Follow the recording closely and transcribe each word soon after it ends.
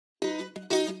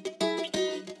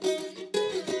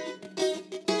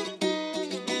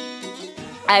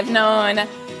I've known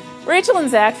Rachel and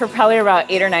Zach for probably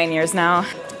about 8 or 9 years now.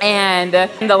 And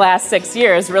in the last 6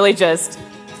 years, really just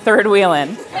third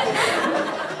wheeling.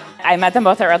 I met them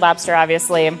both at Red Lobster,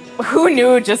 obviously. Who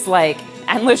knew just like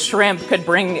endless shrimp could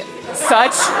bring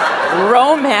such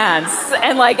romance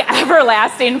and like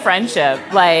everlasting friendship?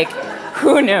 Like,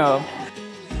 who knew?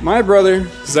 My brother,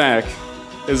 Zach,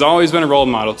 has always been a role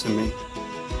model to me.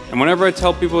 And whenever I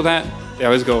tell people that, they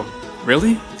always go,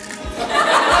 "Really?"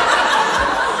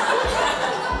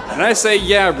 And I say,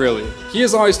 "Yeah, really." He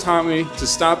has always taught me to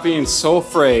stop being so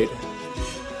afraid,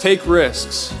 take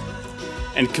risks,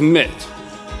 and commit.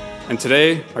 And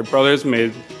today, my brother has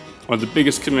made one of the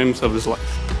biggest commitments of his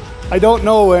life. I don't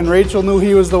know when Rachel knew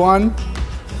he was the one,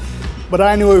 but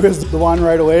I knew he was the one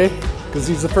right away, because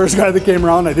he's the first guy that came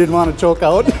around I didn't want to choke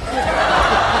out.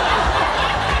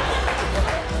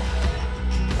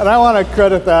 And I want to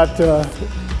credit that to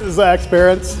Zach's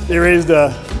parents. They raised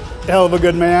a hell of a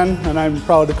good man, and I'm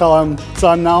proud to call him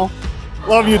son now.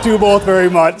 Love you two both very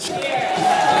much.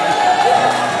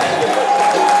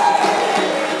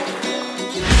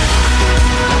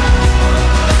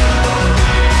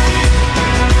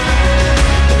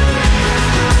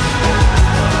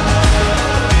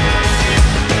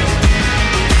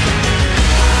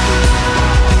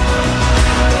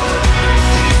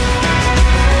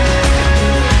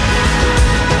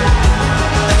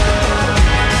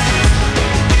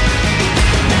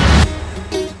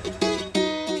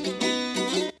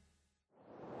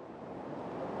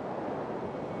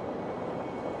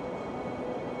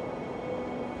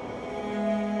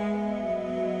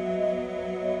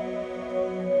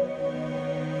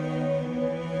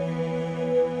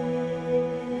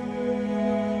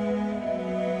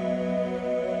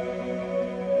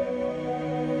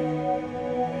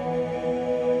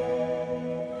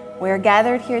 We're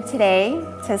gathered here today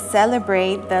to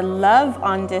celebrate the love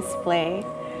on display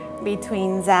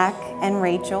between Zach and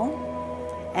Rachel,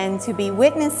 and to be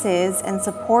witnesses and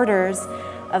supporters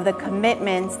of the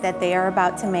commitments that they are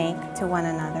about to make to one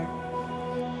another.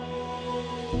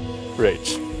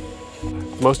 Rach,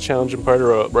 the most challenging part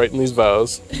about writing these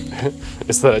vows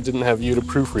is that I didn't have you to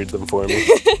proofread them for me.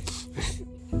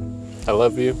 I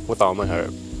love you with all my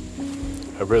heart.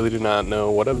 I really do not know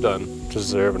what I've done to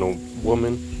deserve a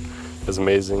woman as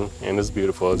amazing and as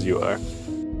beautiful as you are.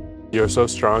 You are so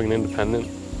strong and independent,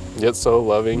 yet so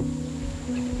loving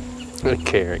and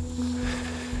caring.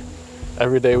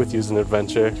 Every day with you is an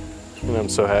adventure, and I'm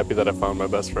so happy that I found my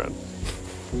best friend.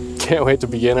 Can't wait to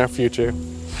begin our future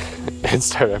and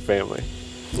start our family.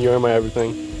 You are my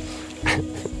everything,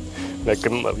 and I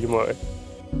couldn't love you more.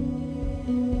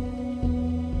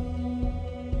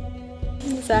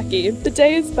 Zachy, the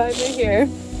day is finally here.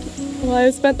 Well,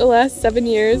 I've spent the last 7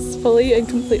 years fully and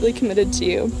completely committed to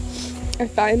you. I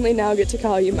finally now get to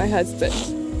call you my husband.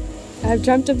 I've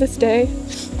dreamt of this day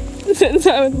since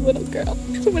I was a little girl.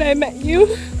 When I met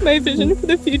you, my vision for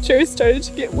the future started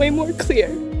to get way more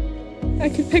clear. I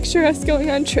could picture us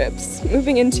going on trips,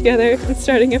 moving in together, and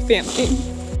starting a family.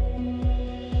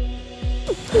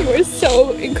 You were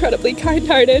so incredibly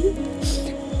kind-hearted,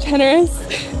 generous,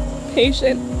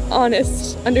 patient,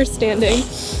 honest, understanding,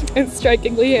 and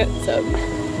strikingly handsome.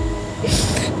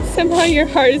 Somehow your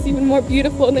heart is even more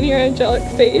beautiful than your angelic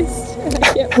face, and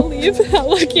I can't believe how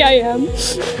lucky I am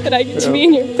that I get to be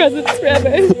in your presence forever.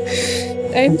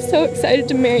 I am so excited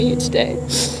to marry you today.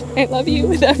 I love you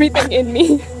with everything in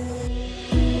me.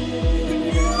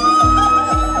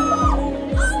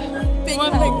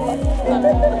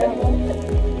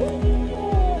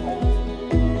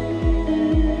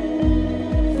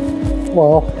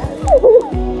 Wow.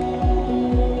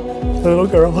 Little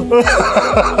girl.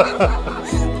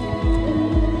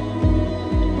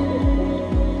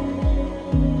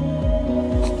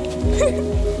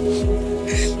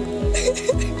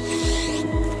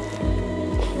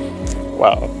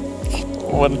 Wow,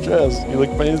 what a dress. You look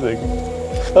amazing.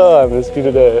 Oh, I missed you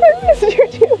today. I missed you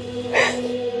too.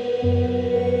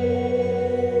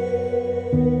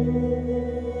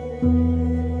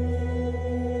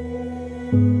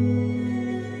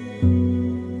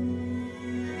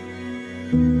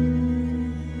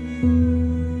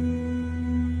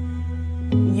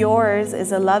 Yours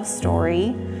is a love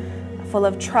story full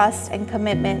of trust and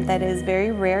commitment that is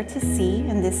very rare to see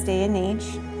in this day and age.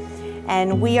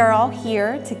 And we are all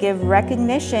here to give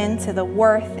recognition to the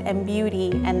worth and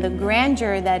beauty and the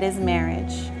grandeur that is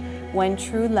marriage, when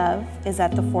true love is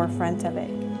at the forefront of it.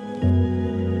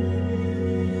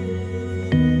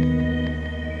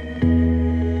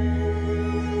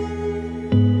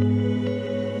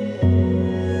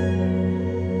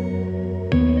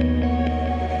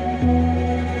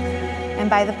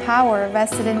 by the power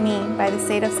vested in me by the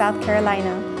state of South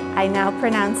Carolina, I now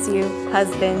pronounce you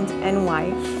husband and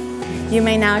wife. You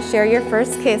may now share your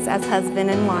first kiss as husband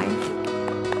and wife.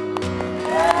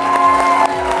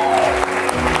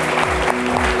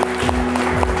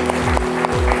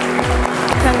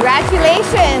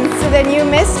 Congratulations to the new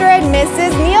Mr. and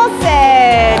Mrs.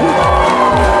 Nielsen.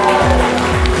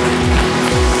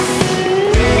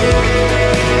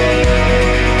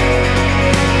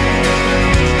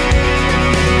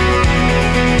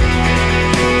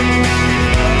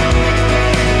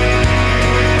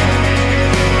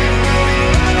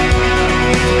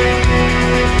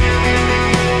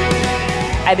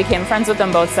 I became friends with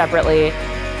them both separately,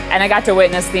 and I got to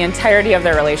witness the entirety of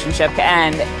their relationship,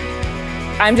 and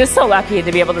I'm just so lucky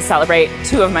to be able to celebrate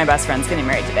two of my best friends getting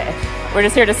married today. We're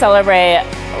just here to celebrate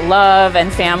love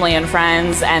and family and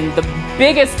friends, and the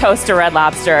biggest toast to Red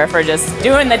Lobster for just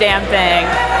doing the damn thing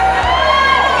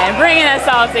and bringing us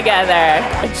all together.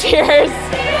 Cheers.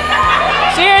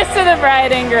 Cheers to the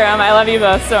bride and groom. I love you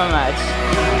both so much.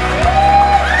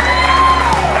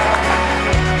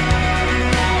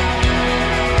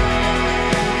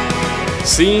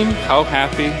 Seeing how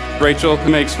happy Rachel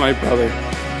makes my brother,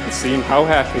 and seeing how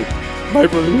happy my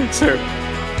brother makes her,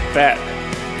 that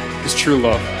is true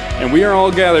love. And we are all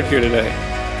gathered here today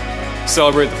to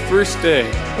celebrate the first day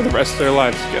of the rest of their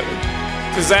lives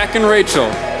together. To Zach and Rachel.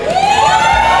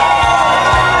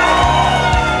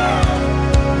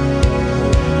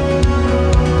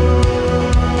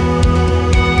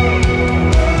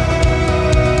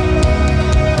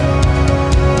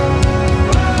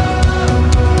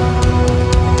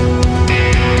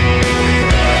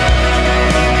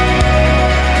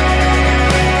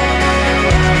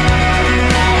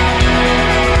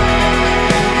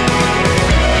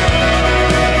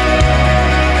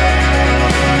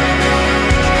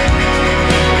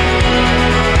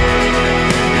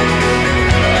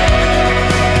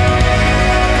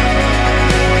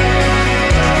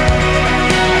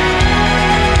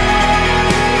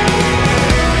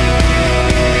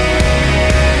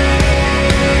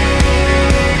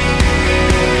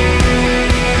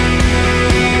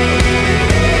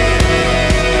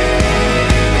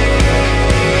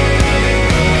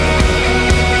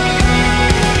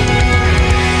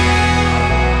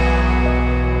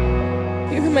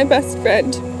 My best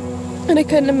friend, and I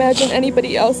couldn't imagine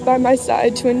anybody else by my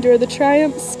side to endure the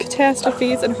triumphs,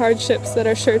 catastrophes, and hardships that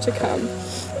are sure to come.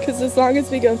 Because as long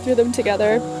as we go through them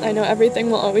together, I know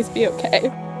everything will always be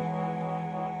okay.